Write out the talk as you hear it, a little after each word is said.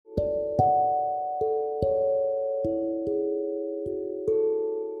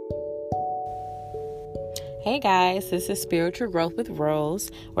Hey guys, this is Spiritual Growth with Rose,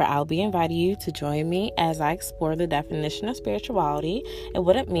 where I'll be inviting you to join me as I explore the definition of spirituality and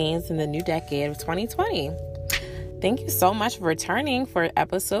what it means in the new decade of 2020. Thank you so much for returning for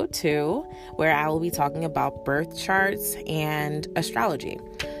episode 2, where I will be talking about birth charts and astrology.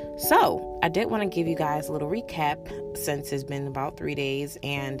 So, I did want to give you guys a little recap since it's been about 3 days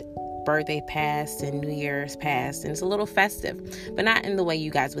and birthday passed and New Year's passed, and it's a little festive, but not in the way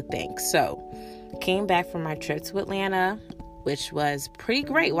you guys would think. So, came back from my trip to Atlanta, which was pretty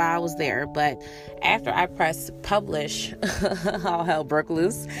great while I was there. But after I pressed publish, all hell broke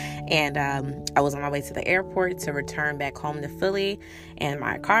loose. And I was on my way to the airport to return back home to Philly. And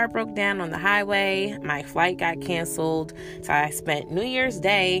my car broke down on the highway. My flight got canceled. So I spent New Year's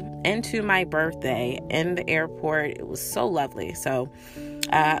Day into my birthday in the airport. It was so lovely. So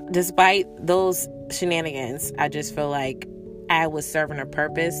despite those shenanigans, I just feel like I was serving a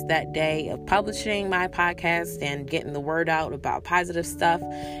purpose that day of publishing my podcast and getting the word out about positive stuff.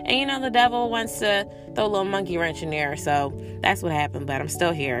 And you know, the devil wants to throw a little monkey wrench in there. So that's what happened. But I'm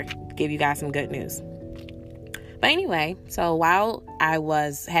still here to give you guys some good news. But anyway, so while I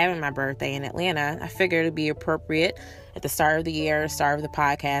was having my birthday in Atlanta, I figured it'd be appropriate at the start of the year, start of the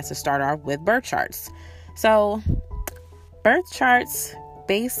podcast, to start off with birth charts. So birth charts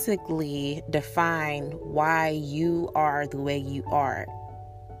basically define why you are the way you are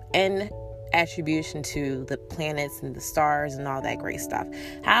in attribution to the planets and the stars and all that great stuff,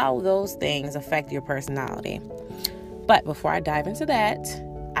 how those things affect your personality. But before I dive into that,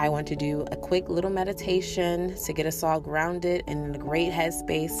 I want to do a quick little meditation to get us all grounded and in a great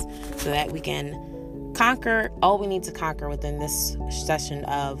headspace so that we can conquer all we need to conquer within this session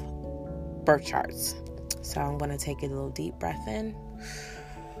of birth charts. So I'm going to take a little deep breath in.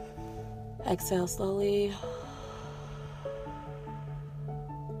 Exhale slowly.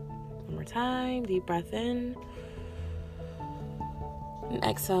 One more time. Deep breath in. And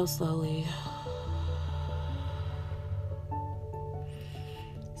exhale slowly.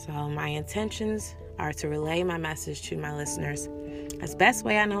 So my intentions are to relay my message to my listeners as best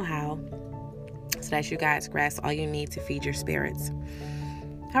way I know how, so that you guys grasp all you need to feed your spirits.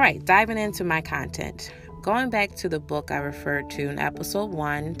 All right, diving into my content. Going back to the book I referred to in episode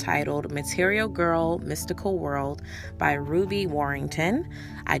 1, titled Material Girl, Mystical World by Ruby Warrington.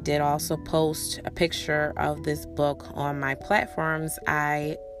 I did also post a picture of this book on my platforms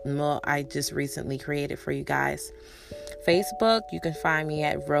I just recently created for you guys. Facebook, you can find me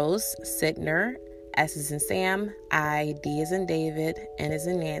at Rose Sittner, S is in Sam, I, D is in David, N is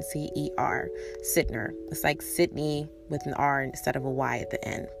in Nancy, E-R, Sittner. It's like Sydney with an R instead of a Y at the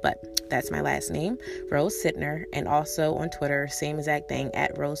end, but that's my last name, Rose Sittner. And also on Twitter, same exact thing,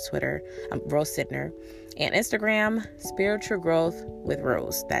 at Rose Sittner. And Instagram, Spiritual Growth with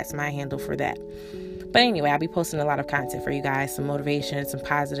Rose. That's my handle for that. But anyway, I'll be posting a lot of content for you guys, some motivation, some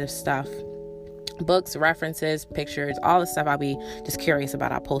positive stuff, books, references, pictures, all the stuff I'll be just curious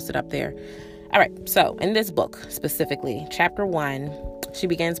about. I'll post it up there. All right, so in this book specifically, chapter 1, she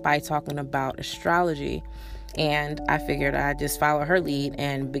begins by talking about astrology, and I figured I'd just follow her lead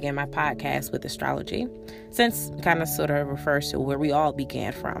and begin my podcast with astrology, since it kind of sort of refers to where we all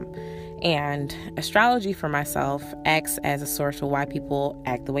began from. And astrology for myself acts as a source of why people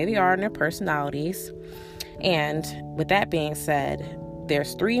act the way they are in their personalities. And with that being said,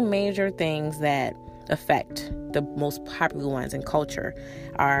 there's 3 major things that affect the most popular ones in culture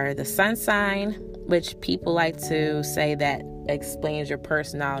are the sun sign, which people like to say that explains your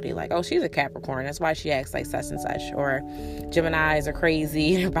personality, like, oh, she's a Capricorn, that's why she acts like such and such, or Geminis are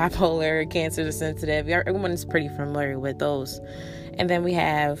crazy, bipolar, Cancers are sensitive. Everyone's pretty familiar with those. And then we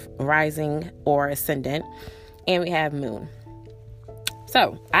have rising or ascendant, and we have moon.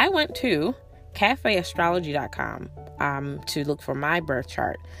 So I went to cafeastrology.com to look for my birth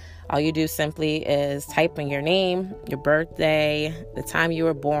chart. All you do simply is type in your name, your birthday, the time you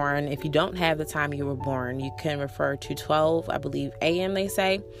were born. If you don't have the time you were born, you can refer to 12, I believe, a.m. they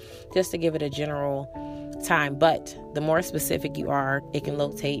say, just to give it a general time. But the more specific you are, it can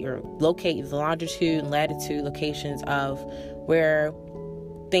locate the longitude and latitude locations of where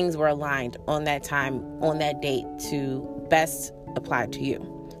things were aligned on that time, on that date, to best apply to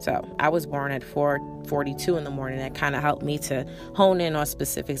you. So I was born at 4:42 in the morning. That kind of helped me to hone in on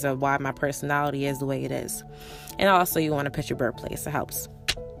specifics of why my personality is the way it is. And also you want to put your birthplace. It helps.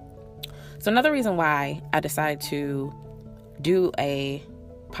 So another reason why I decided to do a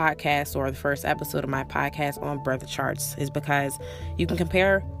podcast, or the first episode of my podcast, on birth charts is because you can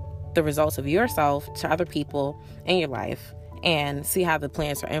compare the results of yourself to other people in your life and see how the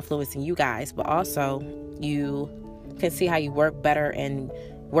planets are influencing you guys, but also you can see how you work better and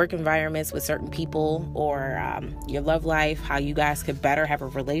work environments with certain people, or your love life, how you guys could better have a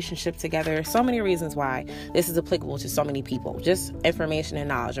relationship together. So many reasons why this is applicable to so many people. Just information and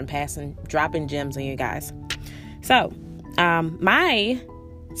knowledge. I'm dropping gems on you guys. So, my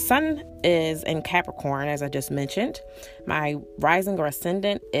sun is in Capricorn, as I just mentioned. My rising or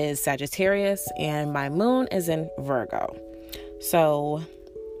ascendant is Sagittarius, and my moon is in Virgo. So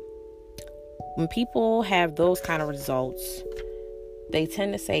when people have those kind of results, they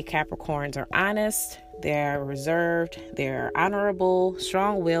tend to say Capricorns are honest, they're reserved, they're honorable,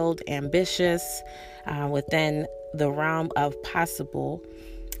 strong-willed, ambitious, within the realm of possible,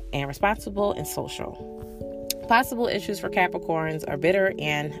 and responsible and social. Possible issues for Capricorns are bitter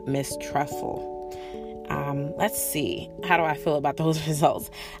and mistrustful. Let's see. How do I feel about those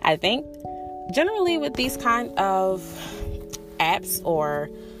results? I think generally with these kind of apps or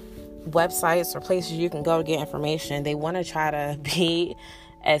websites or places you can go to get information, they want to try to be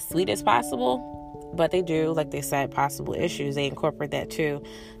as sweet as possible. But they do, like they said, possible issues. They incorporate that too.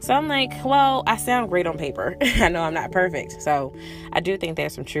 So I'm like, well, I sound great on paper. I know I'm not perfect. So I do think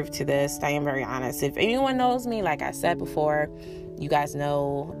there's some truth to this. I am very honest. If anyone knows me, like I said before, you guys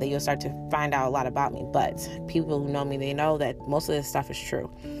know that you'll start to find out a lot about me. But people who know me, they know that most of this stuff is true.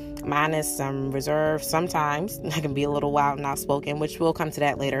 I'm honest, I'm reserved. Sometimes I can be a little wild and outspoken, which we'll come to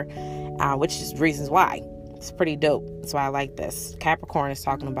that later, which is reasons why. It's pretty dope. That's why I like this. Capricorn is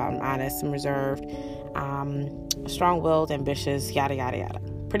talking about I'm honest and reserved, strong-willed, ambitious, yada, yada, yada.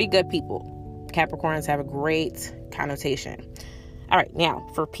 Pretty good people. Capricorns have a great connotation. All right. Now,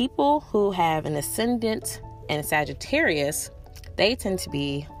 for people who have an ascendant in Sagittarius, they tend to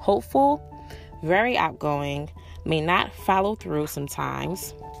be hopeful, very outgoing, may not follow through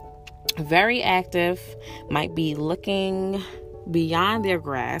sometimes, very active, might be looking beyond their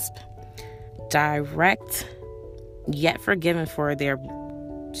grasp, direct, yet forgiven for their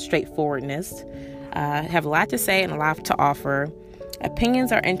straightforwardness, have a lot to say and a lot to offer.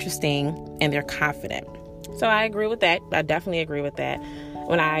 Opinions are interesting, and they're confident. So I agree with that. I definitely agree with that.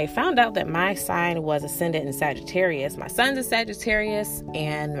 When I found out that my sign was ascendant in Sagittarius, my son's a Sagittarius,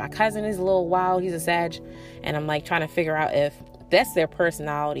 and my cousin is a little wild. He's a Sag, and I'm like trying to figure out if that's their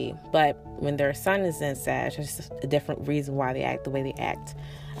personality. But when their sun is in Sag, it's just a different reason why they act the way they act.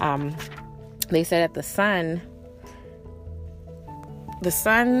 They said that the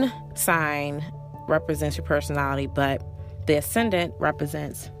sun sign represents your personality, but the ascendant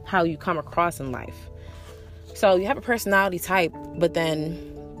represents how you come across in life. So you have a personality type, but then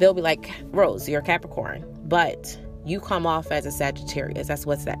they'll be like, Rose, you're a Capricorn, but you come off as a Sagittarius. That's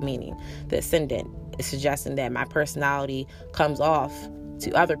what's that meaning. The ascendant is suggesting that my personality comes off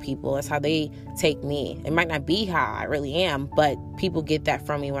to other people. That's how they take me. It might not be how I really am, but people get that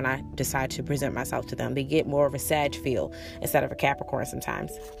from me when I decide to present myself to them. They get more of a Sag feel instead of a Capricorn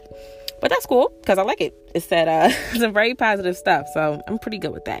sometimes. But that's cool because I like it. It said some very positive stuff. So I'm pretty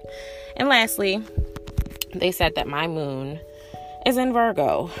good with that. And lastly, they said that my moon is in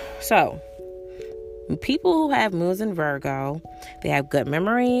Virgo. So people who have moons in Virgo, they have good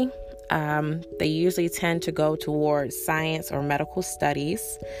memory. They usually tend to go towards science or medical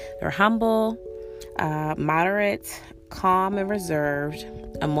studies. They're humble, moderate, calm and reserved,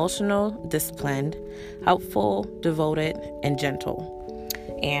 emotional, disciplined, helpful, devoted, and gentle.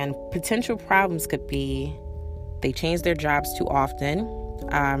 And potential problems could be they change their jobs too often,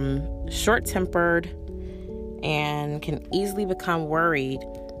 short-tempered, and can easily become worried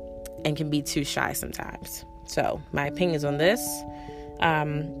and can be too shy sometimes. So my opinions on this.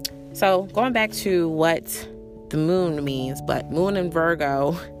 So going back to what the moon means, but moon in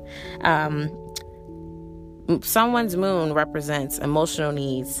Virgo, someone's moon represents emotional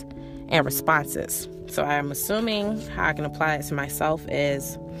needs and responses. So I'm assuming how I can apply it to myself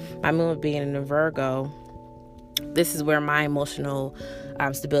is my moon being in a Virgo. This is where my emotional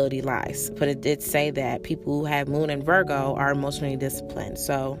stability lies. But it did say that people who have moon in Virgo are emotionally disciplined.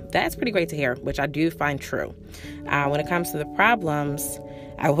 So that's pretty great to hear, which I do find true. When it comes to the problems,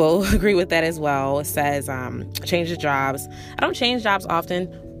 I will agree with that as well. It says change the jobs. I don't change jobs often,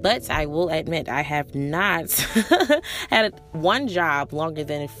 but I will admit I have not had one job longer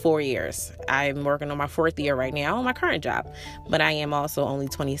than 4 years. I'm working on my 4th year right now on my current job, but I am also only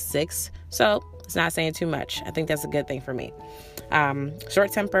 26, so it's not saying too much. I think that's a good thing for me.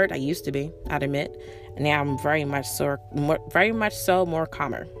 Short-tempered, I used to be, I'd admit. Now I'm very much so more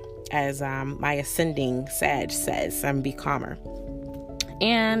calmer, as my ascending Sag says. I'm be calmer.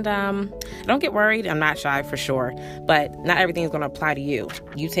 And don't get worried. I'm not shy for sure, but not everything is going to apply to you.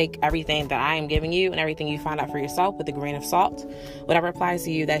 You take everything that I am giving you and everything you find out for yourself with a grain of salt. Whatever applies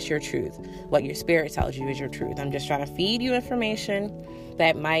to you, that's your truth. What your spirit tells you is your truth. I'm just trying to feed you information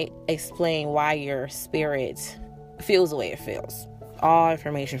that might explain why your spirit feels the way it feels. All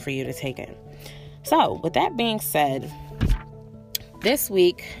information for you to take in. So with that being said, this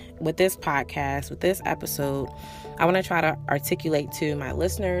week with this podcast, with this episode, I want to try to articulate to my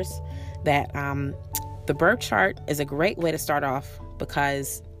listeners that the birth chart is a great way to start off,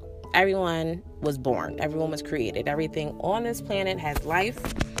 because everyone was born, everyone was created, everything on this planet has life,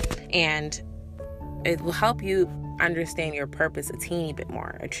 and it will help you understand your purpose a teeny bit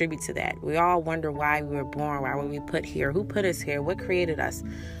more, attribute to that. We all wonder why we were born, why were we put here, who put us here, what created us,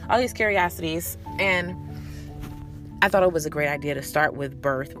 all these curiosities. And I thought it was a great idea to start with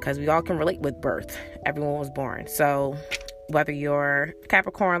birth, because we all can relate with birth. Everyone was born. So whether you're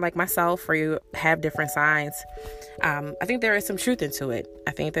Capricorn like myself or you have different signs, I think there is some truth into it.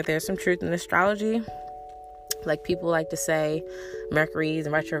 I think that there's some truth in astrology. Like people like to say Mercury's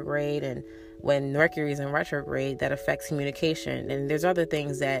in retrograde, and when Mercury's in retrograde, that affects communication. And there's other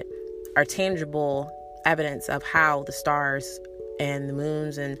things that are tangible evidence of how the stars and the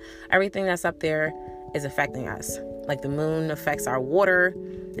moons and everything that's up there is affecting us. Like the moon affects our water,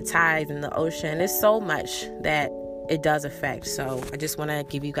 the tides in the ocean. There's so much that it does affect. So I just want to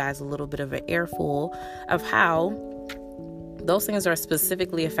give you guys a little bit of an earful of how those things are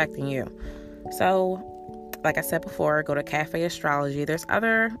specifically affecting you. So like I said before, go to Cafe Astrology. There's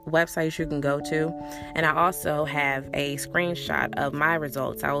other websites you can go to. And I also have a screenshot of my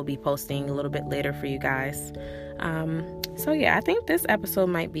results I will be posting a little bit later for you guys. So yeah, I think this episode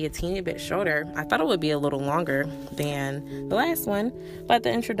might be a teeny bit shorter. I thought it would be a little longer than the last one, but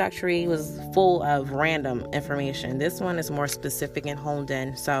the introductory was full of random information. This one is more specific and honed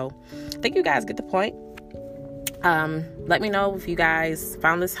in. So I think you guys get the point. Let me know if you guys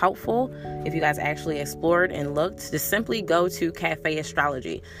found this helpful, if you guys actually explored and looked. Just simply go to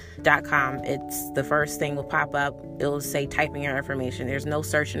cafeastrology.com. It's the first thing will pop up. It'll say type in your information. There's no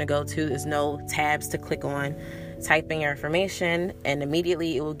searching to go to. There's no tabs to click on. Type in your information and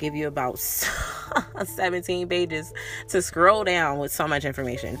immediately it will give you about 17 pages to scroll down with so much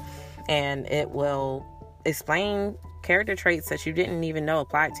information. And it will explain character traits that you didn't even know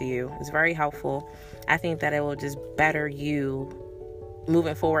applied to you. It's very helpful. I think that it will just better you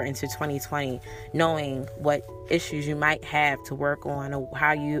moving forward into 2020, knowing what issues you might have to work on, or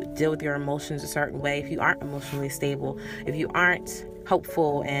how you deal with your emotions a certain way. If you aren't emotionally stable, if you aren't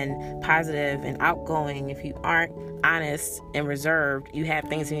hopeful and positive and outgoing, if you aren't honest and reserved, you have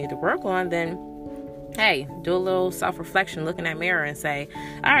things you need to work on, then hey, do a little self-reflection, look in that mirror and say,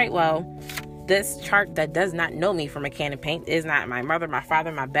 all right, well, this chart that does not know me from a can of paint is not my mother, my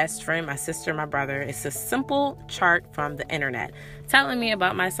father, my best friend, my sister, my brother. It's a simple chart from the internet telling me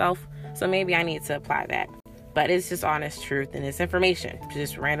about myself. So maybe I need to apply that. But it's just honest truth and it's information,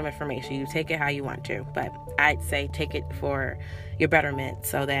 just random information. You take it how you want to. But I'd say take it for your betterment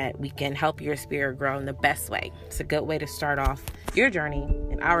so that we can help your spirit grow in the best way. It's a good way to start off your journey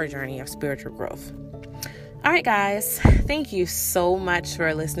and our journey of spiritual growth. All right, guys, thank you so much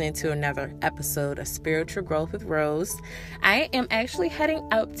for listening to another episode of Spiritual Growth with Rose. I am actually heading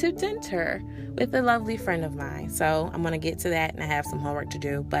out to dinner with a lovely friend of mine. So I'm going to get to that and I have some homework to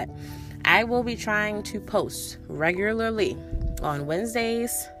do. But I will be trying to post regularly on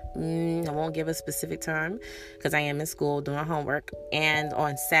Wednesdays. I won't give a specific time because I am in school doing homework, and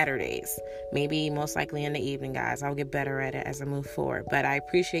on Saturdays, maybe most likely in the evening, guys. I'll get better at it as I move forward. But I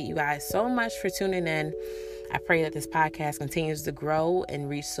appreciate you guys so much for tuning in. I pray that this podcast continues to grow and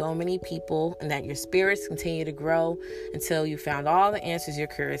reach so many people, and that your spirits continue to grow until you found all the answers you're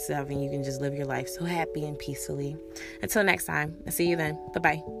curious of and you can just live your life so happy and peacefully. Until next time, I'll see you then.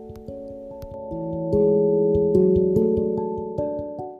 Bye-bye.